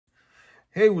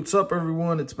Hey, what's up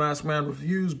everyone? It's Maskman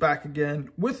Reviews back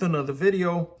again with another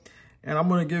video. And I'm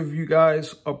going to give you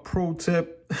guys a pro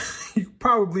tip. You're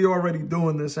probably already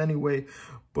doing this anyway.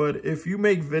 But if you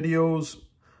make videos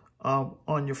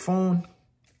on your phone,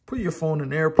 put your phone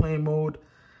in airplane mode.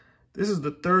 This is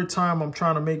the third time I'm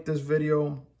trying to make this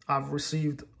video. I've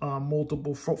received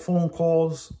multiple phone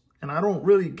calls. And I don't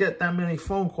really get that many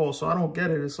phone calls, so I don't get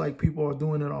it. It's like people are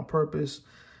doing it on purpose.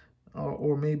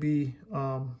 Or maybe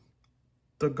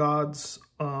the gods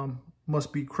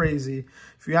must be crazy.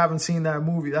 If you haven't seen that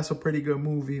movie, that's a pretty good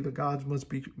movie. The gods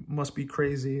must be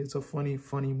crazy. It's a funny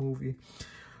movie.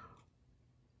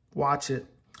 Watch it.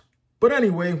 But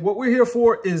anyway, what we're here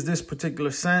for is this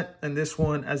particular scent. And this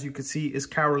one, as you can see, is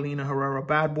Carolina Herrera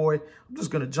Bad Boy. I'm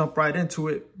just going to jump right into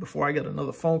it before I get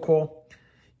another phone call.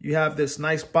 You have this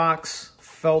nice box,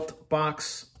 felt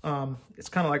box. It's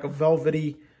kind of like a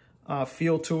velvety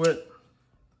feel to it.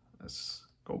 Let's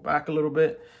go back a little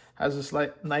bit. Has this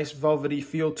like nice velvety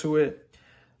feel to it.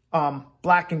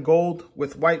 Black and gold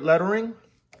with white lettering.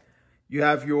 You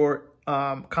have your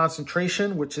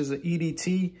concentration, which is an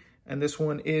EDT, and this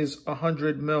one is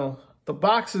 100 mil. The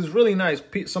box is really nice.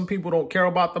 Some people don't care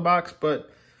about the box,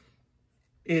 but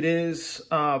it is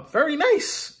very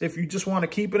nice. If you just want to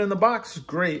keep it in the box,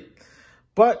 great.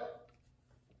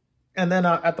 And then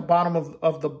at the bottom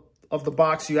of the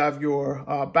box, you have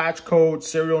your batch code,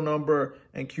 serial number,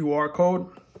 and QR code.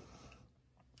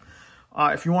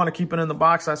 If you want to keep it in the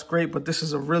box, that's great. But this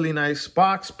is a really nice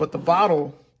box. But the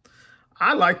bottle,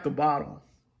 I like the bottle.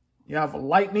 You have a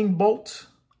lightning bolt.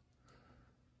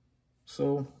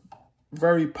 So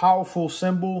very powerful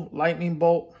symbol, lightning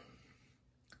bolt.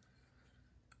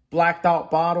 Blacked out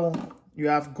bottle. You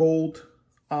have gold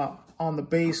on the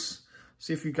base.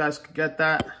 See if you guys can get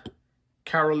that.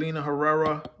 Carolina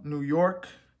Herrera, New York.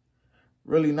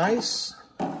 Really nice.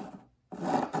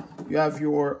 You have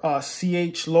your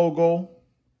CH logo.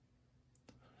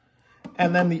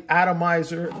 And then the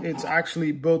atomizer, it's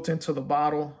actually built into the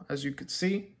bottle, as you can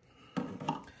see.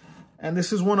 And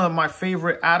this is one of my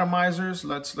favorite atomizers.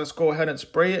 Let's go ahead and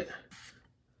spray it.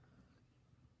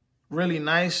 Really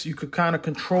nice. You could kind of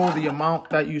control the amount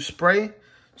that you spray.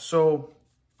 So,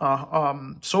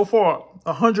 so far,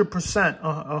 100%,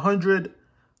 100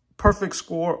 perfect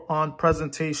score on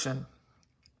presentation.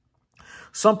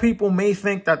 Some people may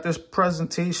think that this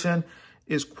presentation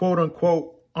is quote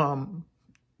unquote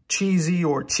cheesy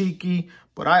or cheeky,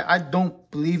 but I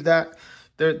don't believe that.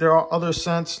 There are other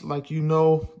scents, like, you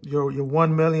know, your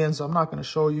 1 millions. I'm not going to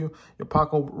show you your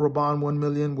Paco Rabanne 1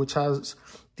 million, which has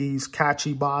these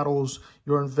catchy bottles,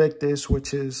 your Invictus,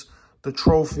 which is the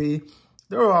trophy.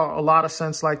 There are a lot of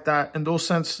scents like that, and those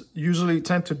scents usually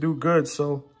tend to do good.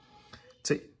 So,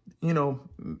 you know,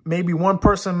 maybe one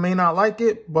person may not like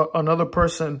it, but another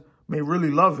person may really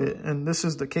love it. And this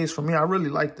is the case for me. I really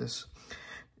like this.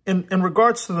 In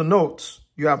regards to the notes,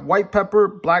 you have white pepper,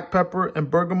 black pepper,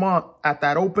 and bergamot at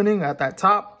that opening, at that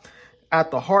top. At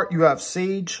the heart, you have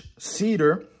sage,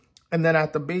 cedar, and then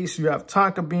at the base, you have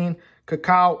tonka bean,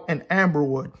 cacao, and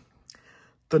amberwood.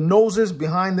 The noses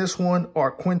behind this one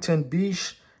are Quentin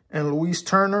Biche and Louise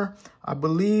Turner. I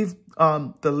believe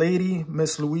the lady,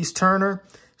 Miss Louise Turner,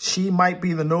 she might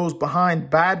be the nose behind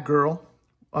Bad Girl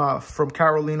from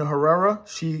Carolina Herrera.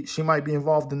 She might be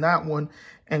involved in that one.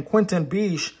 And Quentin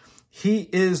Biche, he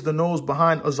is the nose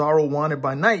behind Azzaro Wanted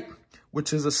by Night,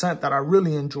 which is a scent that I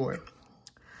really enjoy.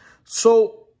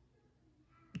 So,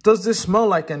 does this smell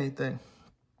like anything?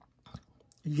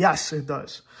 Yes, it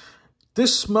does.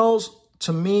 This smells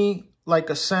to me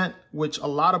like a scent which a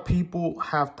lot of people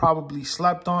have probably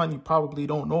slept on. You probably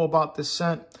don't know about this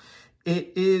scent.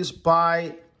 It is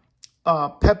by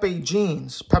Pepe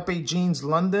Jeans. Pepe Jeans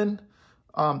London.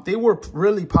 They were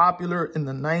really popular in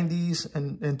the 90s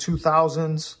and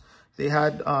 2000s. They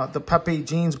had the Pepe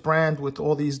Jeans brand with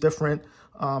all these different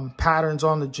patterns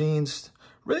on the jeans.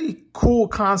 Really cool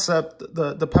concept,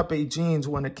 the Pepe Jeans,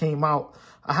 when it came out.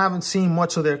 I haven't seen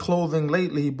much of their clothing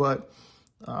lately, but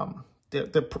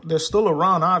they're still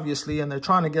around, obviously, and they're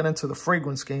trying to get into the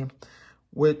fragrance game,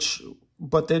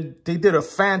 but they did a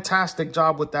fantastic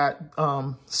job with that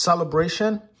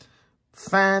celebration.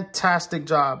 Fantastic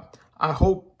job. I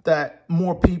hope that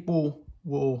more people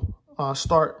will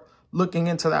start looking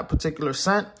into that particular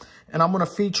scent, and I'm going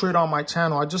to feature it on my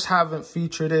channel. I just haven't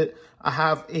featured it. I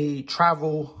have a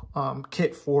travel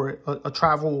kit for it, a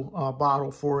travel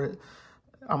bottle for it.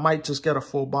 I might just get a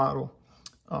full bottle.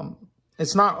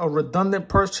 It's not a redundant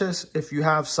purchase if you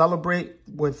have Celebrate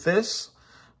with this,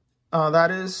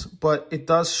 that is, but it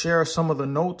does share some of the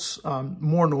notes.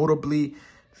 More notably,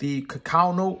 the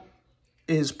cacao note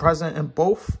is present in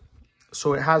both.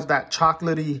 So it has that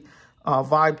chocolatey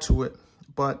vibe to it.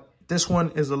 But this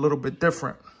one is a little bit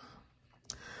different.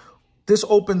 This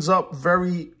opens up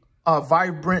very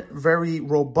vibrant, very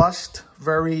robust,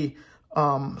 very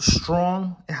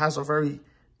strong. It has a very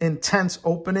intense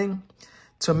opening.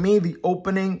 To me, the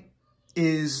opening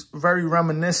is very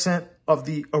reminiscent of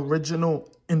the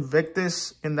original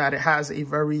Invictus in that it has a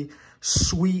very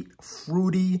sweet,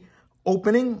 fruity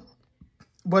opening,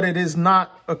 but it is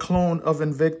not a clone of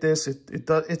Invictus.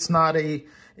 It's not a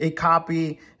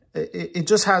copy. It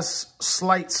just has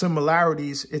slight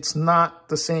similarities. It's not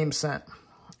the same scent.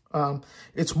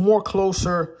 It's more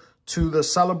closer to the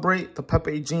Celebrate, the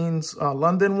Pepe Jeans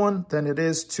London one, than it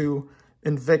is to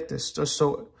Invictus, just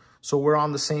so we're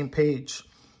on the same page.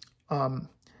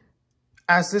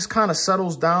 As this kind of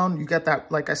settles down, you get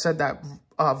that, like I said, that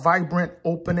vibrant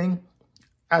opening.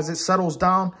 As it settles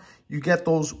down, you get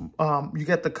those, you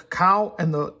get the cacao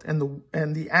and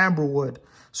the amberwood.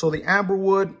 So the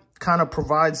amberwood kind of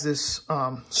provides this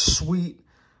sweet,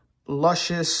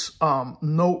 luscious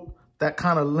note that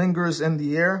kind of lingers in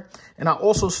the air. And I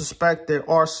also suspect there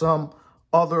are some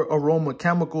other aroma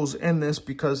chemicals in this,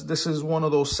 because this is one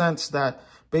of those scents that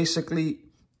basically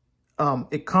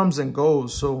it comes and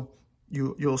goes. So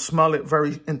you'll smell it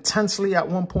very intensely at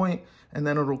one point, and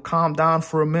then it'll calm down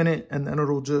for a minute, and then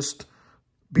it'll just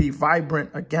be vibrant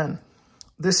again.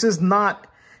 This is not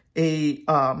a,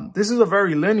 this is a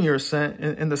very linear scent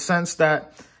in the sense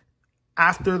that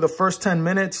after the first 10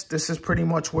 minutes, this is pretty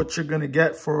much what you're going to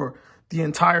get for the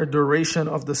entire duration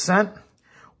of the scent.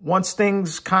 Once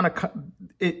things kind of,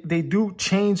 they do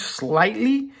change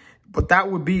slightly, but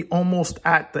that would be almost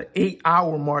at the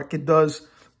 8-hour mark. It does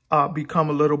become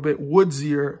a little bit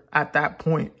woodsier at that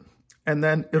point. And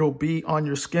then it'll be on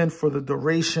your skin for the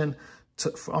duration,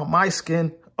 on my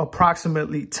skin,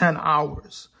 approximately 10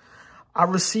 hours. I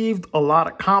received a lot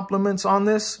of compliments on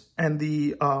this, and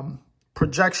the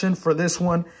projection for this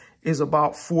one is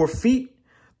about 4 feet.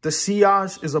 The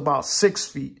sillage is about 6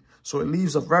 feet. So it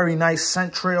leaves a very nice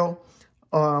scent trail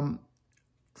to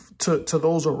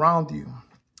those around you.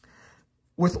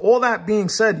 With all that being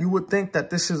said, you would think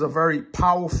that this is a very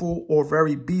powerful or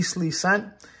very beastly scent.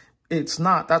 It's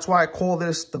not. That's why I call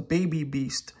this the baby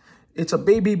beast. It's a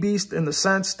baby beast in the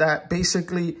sense that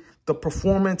basically the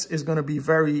performance is going to be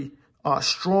very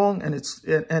strong, and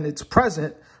it's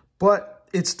present, but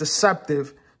it's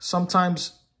deceptive.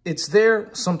 Sometimes it's there,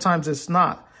 sometimes it's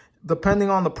not. Depending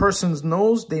on the person's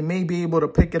nose, they may be able to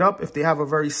pick it up. If they have a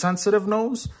very sensitive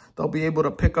nose, they'll be able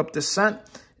to pick up the scent.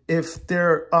 If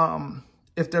they're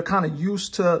kind of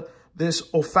used to this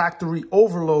olfactory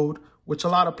overload, which a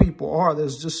lot of people are,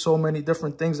 there's just so many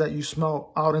different things that you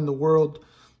smell out in the world,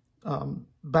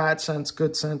 bad scents,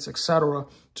 good scents, etc.,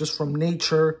 just from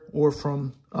nature or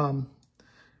from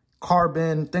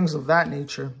carbon, things of that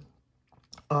nature.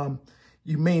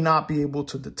 You may not be able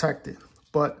to detect it,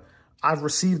 but I've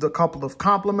received a couple of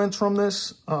compliments from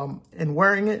this in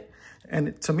wearing it.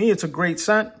 And to me, it's a great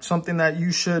scent, something that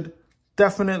you should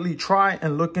definitely try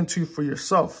and look into for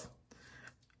yourself.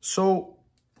 So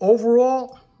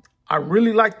overall, I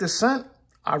really like this scent.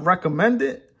 I recommend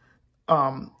it.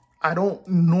 I don't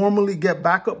normally get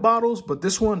backup bottles, but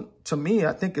this one, to me,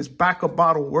 I think is backup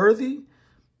bottle worthy.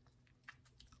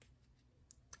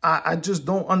 I just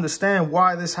don't understand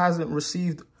why this hasn't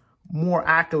received more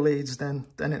accolades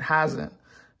than it hasn't.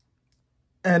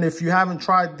 And if you haven't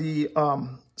tried the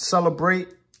Celebrate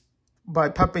by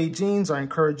Pepe Jeans, I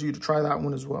encourage you to try that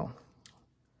one as well.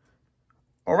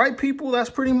 All right, people, that's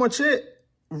pretty much it.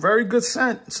 Very good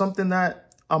scent, something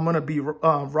that I'm going to be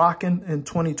rocking in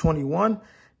 2021,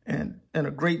 and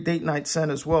a great date night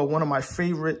scent as well. One of my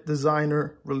favorite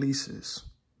designer releases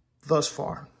thus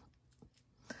far.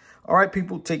 All right,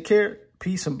 people, take care.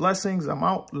 Peace and blessings. I'm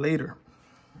out. Later.